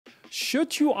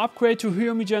Should you upgrade to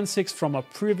Hirumi Gen 6 from a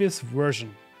previous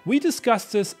version? We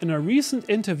discussed this in a recent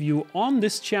interview on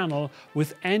this channel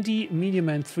with Andy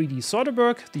MediaMan3D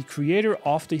Soderberg, the creator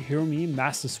of the Hirumi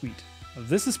Master Suite.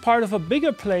 This is part of a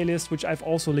bigger playlist which I've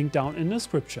also linked down in the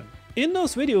description. In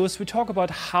those videos we talk about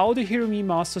how the Hirumi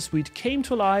Master Suite came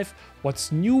to life,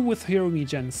 what's new with Hirumi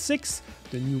Gen 6,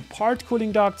 the new part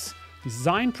cooling ducts,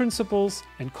 design principles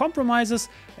and compromises,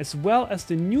 as well as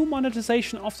the new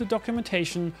monetization of the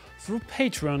documentation through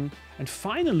Patreon, and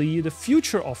finally the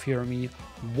future of Hirumi,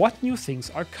 what new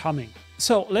things are coming.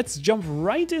 So let's jump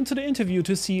right into the interview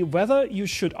to see whether you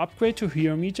should upgrade to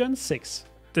Hirumi Gen 6.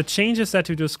 The changes that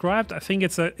you described, I think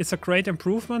it's a great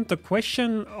improvement. The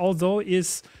question, although,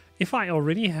 is if I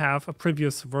already have a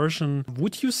previous version,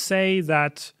 would you say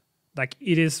that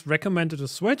it is recommended to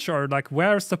switch, or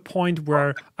where's the point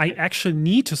where I actually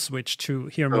need to switch to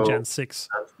Hirumi Gen 6?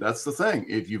 That's the thing.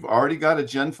 If you've already got a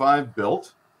Gen 5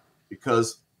 built,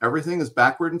 because everything is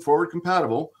backward and forward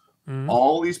compatible,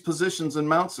 all these positions and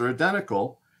mounts are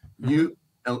identical,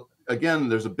 again,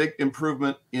 there's a big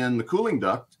improvement in the cooling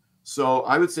duct. So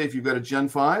I would say if you've got a Gen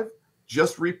 5,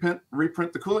 just reprint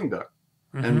the cooling duct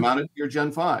and mount it to your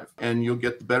Gen 5, and you'll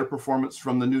get the better performance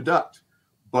from the new duct.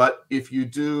 But if you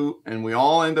do, and we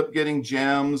all end up getting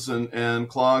jams and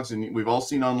clogs, and we've all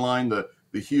seen online the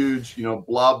huge,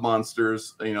 blob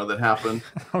monsters, that happen,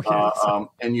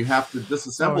 and you have to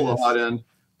disassemble the hot end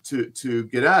to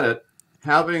get at it.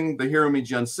 Having the Hirumi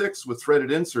Gen 6 with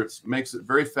threaded inserts makes it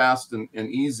very fast and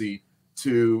easy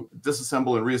to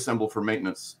disassemble and reassemble for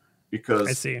maintenance. Because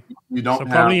I see. You don't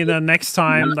probably the next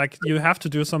time, you have to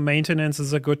do some maintenance,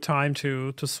 is a good time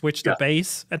to switch the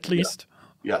base at least.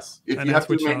 Yes, if you have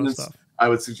to do maintenance, I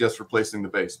would suggest replacing the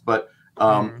base. But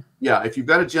yeah, if you've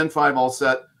got a Gen 5 all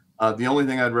set, the only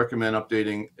thing I'd recommend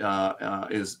updating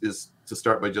is to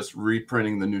start by just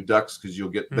reprinting the new ducts, because you'll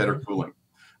get better cooling.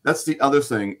 That's the other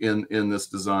thing in this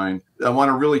design. I want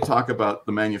to really talk about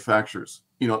the manufacturers.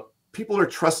 People are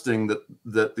trusting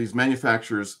that these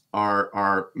manufacturers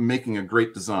are making a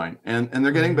great design, and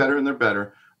they're getting better and they're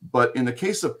better. But in the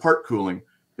case of part cooling,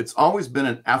 it's always been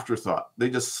an afterthought. They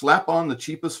just slap on the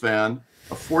cheapest fan,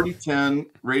 a 4010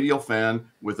 radial fan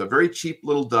with a very cheap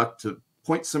little duct to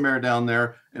point some air down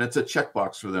there, and it's a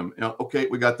checkbox for them. Okay,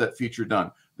 we got that feature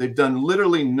done. They've done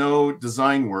literally no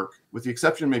design work, with the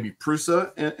exception maybe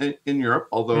Prusa in Europe,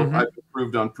 although I've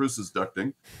improved on Prusa's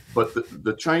ducting. But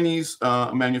the Chinese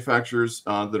manufacturers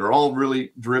that are all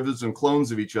really derivatives and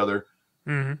clones of each other,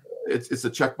 it's a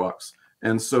checkbox.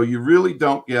 And so you really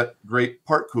don't get great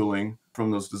part cooling from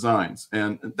those designs.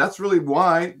 And that's really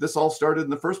why this all started in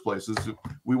the first place, is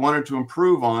we wanted to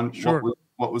improve on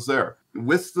what was there.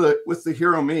 With the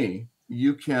Hirumi,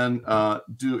 you can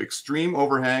do extreme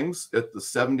overhangs at the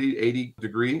 70, 80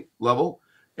 degree level.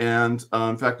 And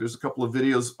in fact, there's a couple of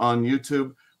videos on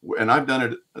YouTube, and I've done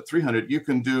it at 300. You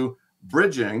can do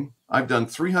bridging. I've done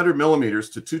 300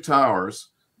 millimeters to 2 towers,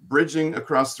 bridging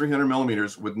across 300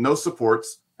 millimeters with no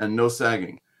supports and no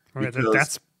sagging. Okay,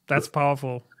 that's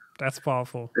powerful. That's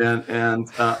powerful. And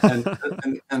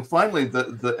finally,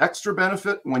 the extra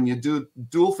benefit when you do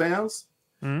dual fans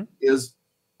is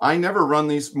I never run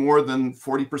these more than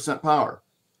 40% power.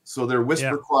 So they're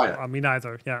whisper quiet. Me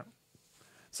neither, yeah.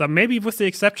 So maybe with the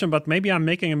exception, but maybe I'm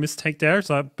making a mistake there.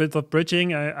 So a bit of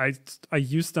bridging, I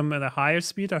use them at a higher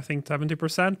speed, I think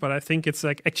 70%, but I think it's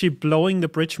actually blowing the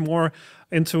bridge more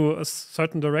into a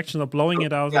certain direction, or blowing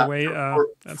it out of the way.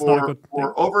 That's not a good thing.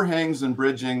 For overhangs and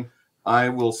bridging, I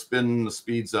will spin the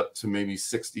speeds up to maybe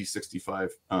 60, 65%.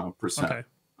 Okay.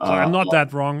 So I'm not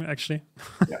that wrong, actually.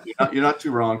 Yeah, you're not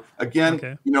too wrong.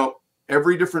 Again,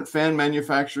 every different fan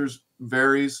manufacturers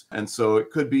varies. And so it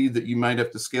could be that you might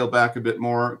have to scale back a bit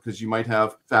more, because you might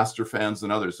have faster fans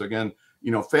than others. So again,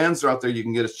 fans are out there you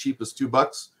can get as cheap as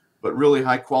 $2, but really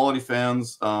high quality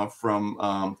fans from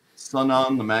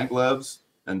Sunon, the Maglevs,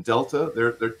 and Delta,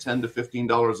 they're $10 to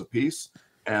 $15 a piece.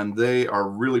 And they are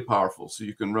really powerful, so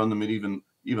you can run them at even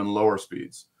lower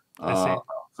speeds.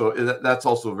 So that's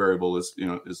also a variable, is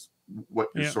what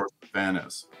your source of fan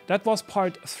is. That was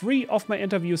part 3 of my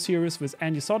interview series with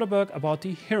Andy Soderberg about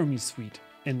the Hirumi Suite.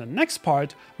 In the next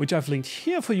part, which I've linked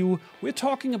here for you, we're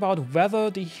talking about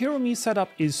whether the Hirumi setup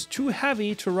is too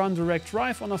heavy to run direct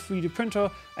drive on a 3D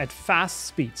printer at fast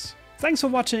speeds. Thanks for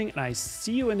watching, and I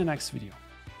see you in the next video.